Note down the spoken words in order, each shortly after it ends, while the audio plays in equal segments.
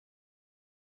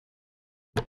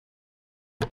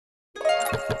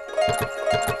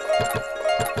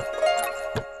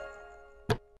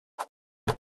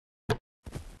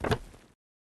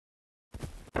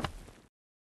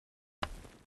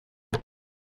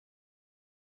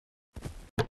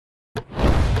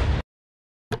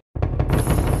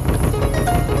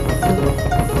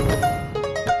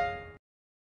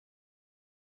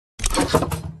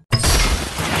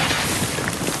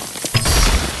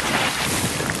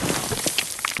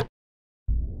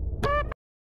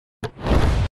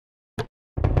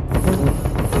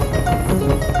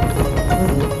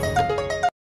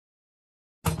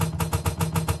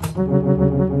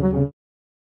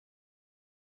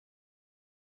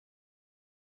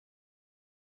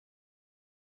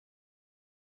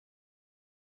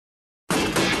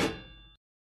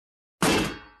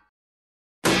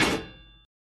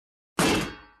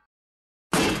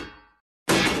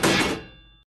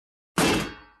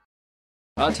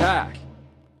Attack!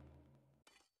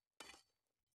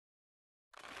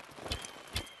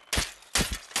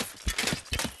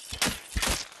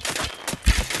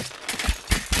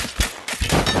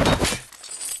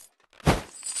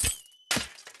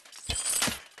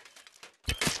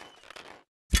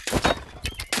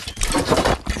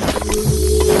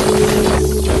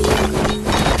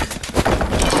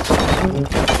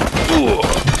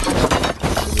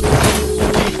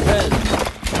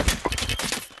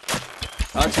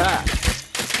 Attack!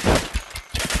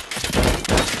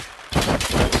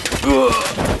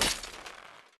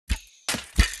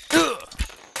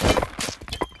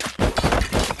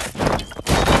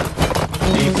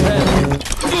 Defend!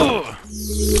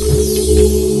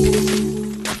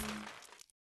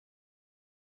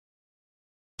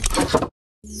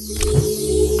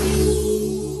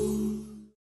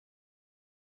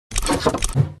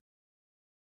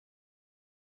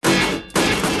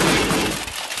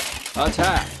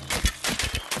 Attack!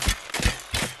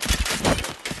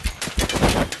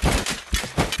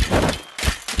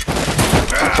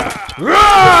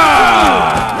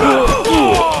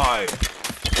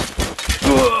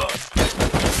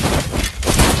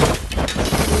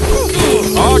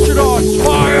 Archidons,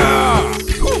 fire!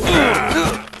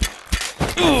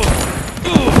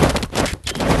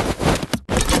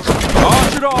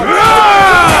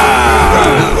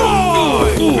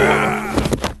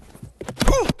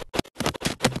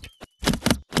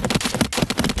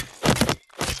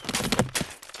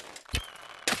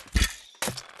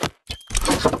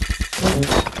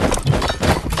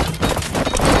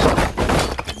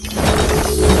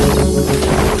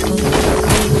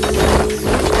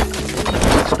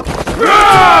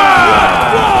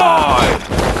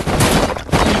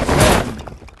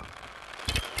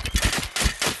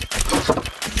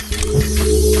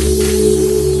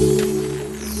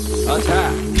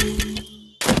 Attack!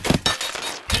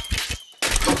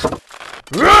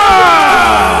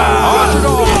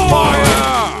 Archidons, fire!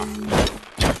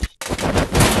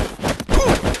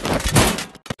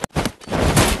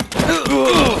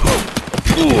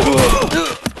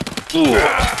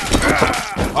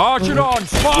 Archidons,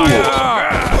 fire!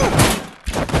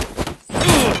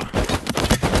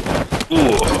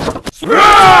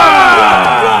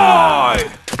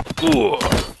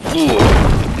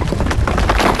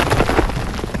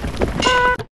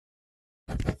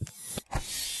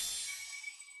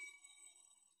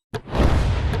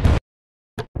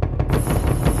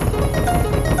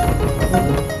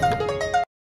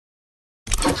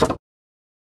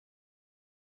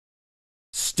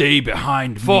 Stay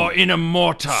behind me. For in a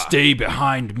mortar. Stay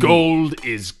behind me. Gold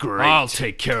is great. I'll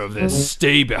take care of this.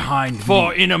 Stay behind me.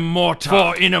 For in a mortar.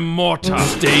 For in a mortar.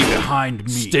 Stay behind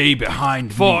me. Stay behind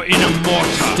me. For in a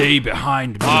mortar. Stay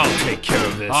behind me. I'll take care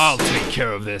of this. I'll take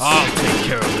care of this. I'll take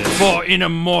care of this. For in a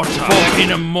mortar. For in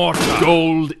a mortar.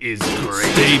 Gold is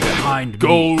great. Stay behind me.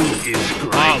 Gold is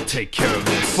great. I'll take care of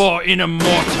this. For in a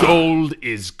mortar. Gold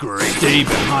is great. Stay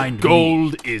behind me.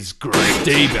 Gold is great.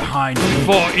 Stay behind me.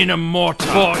 For in a mortar.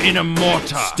 For in a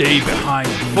mortar. Stay behind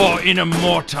me. For in a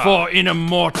mortar. For in a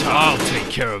mortar. I'll take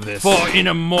care of this. For in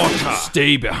a mortar.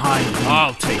 Stay behind me.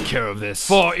 I'll take care of this.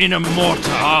 For in a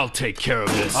mortar. I'll take care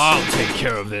of this. I'll take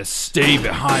care of this. Stay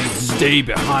behind me. Stay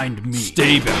behind me.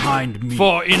 Stay behind me.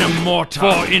 For in a mortar.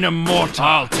 For in a mortar.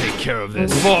 I'll take care of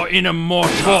this. For in a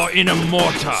mortar. For in a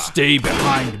mortar. Stay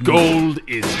behind me. Gold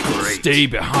is great. Stay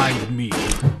behind me.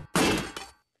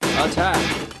 Attack!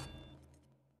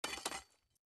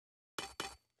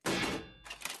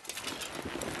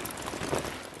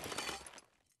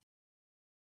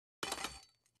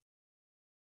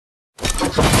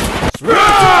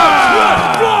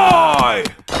 Fly!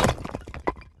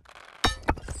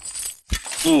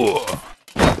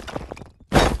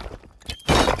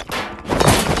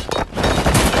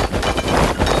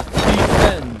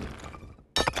 Defend.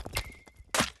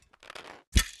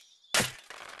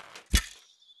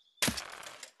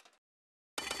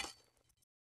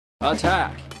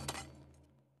 Attack.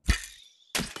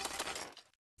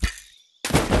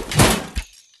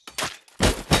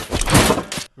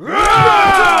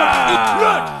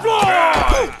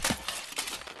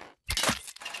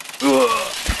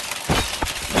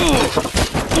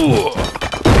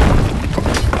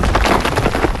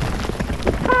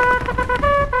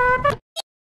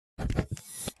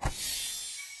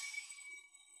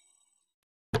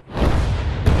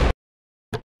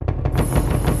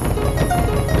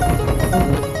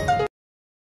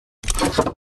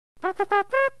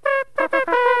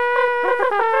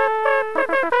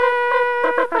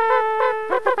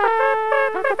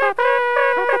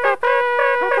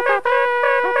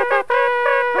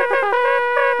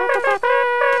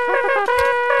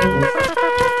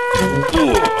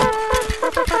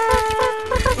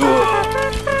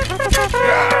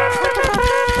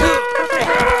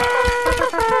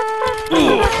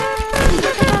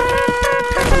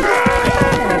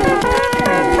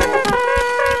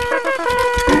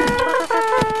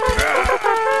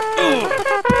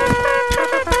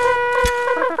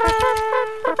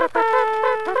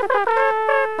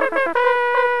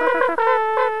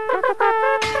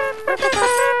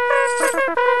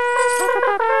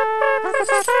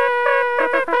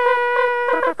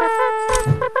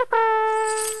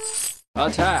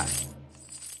 Attack!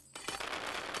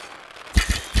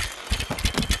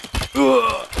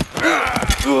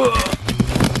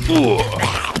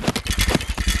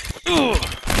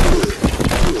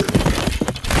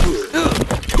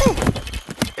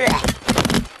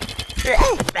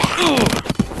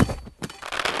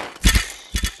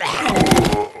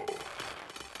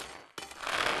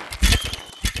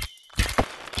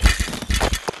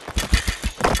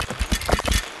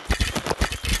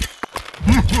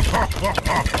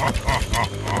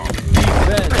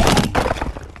 Defend!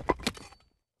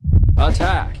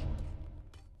 Attack!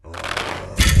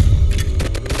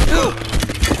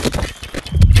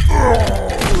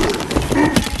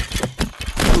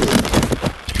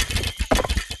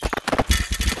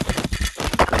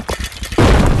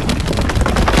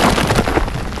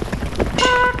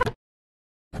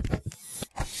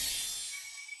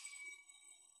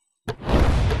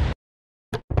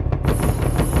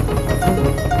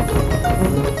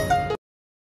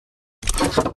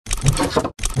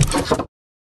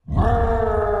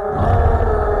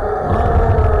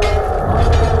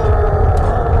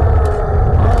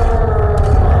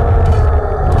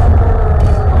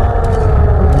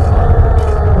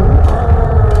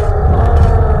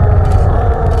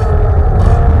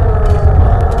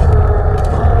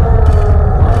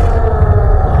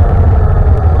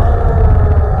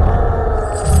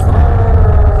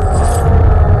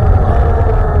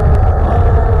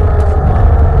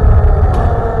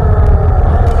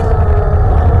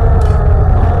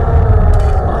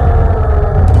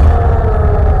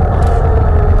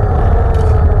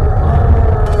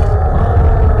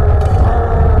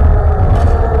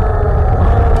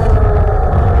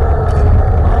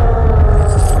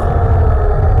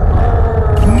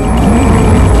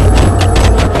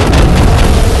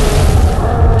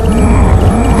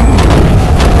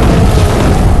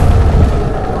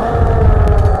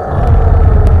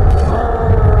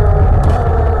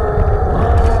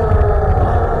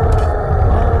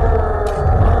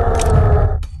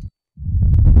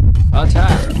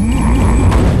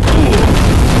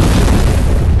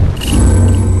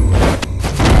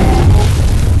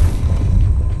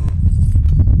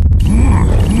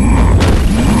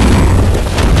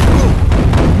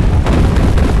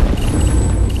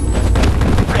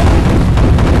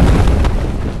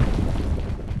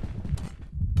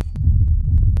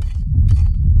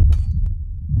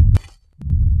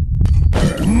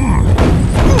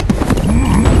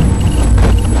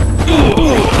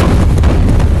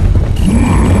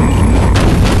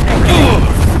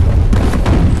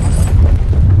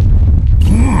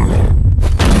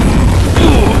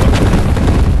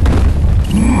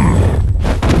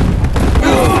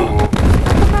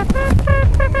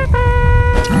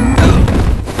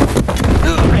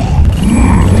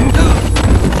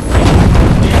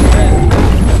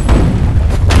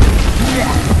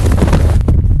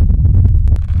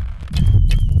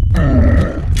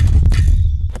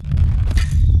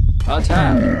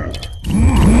 Attack!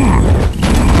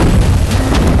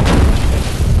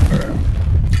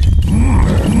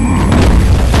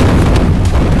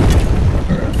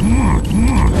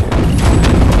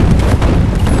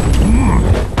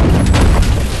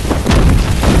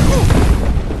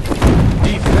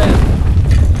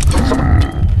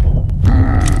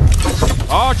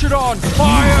 Arch it on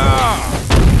fire!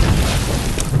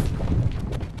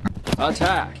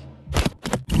 Attack!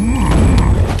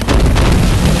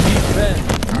 Defend!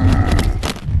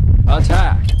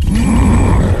 Attack!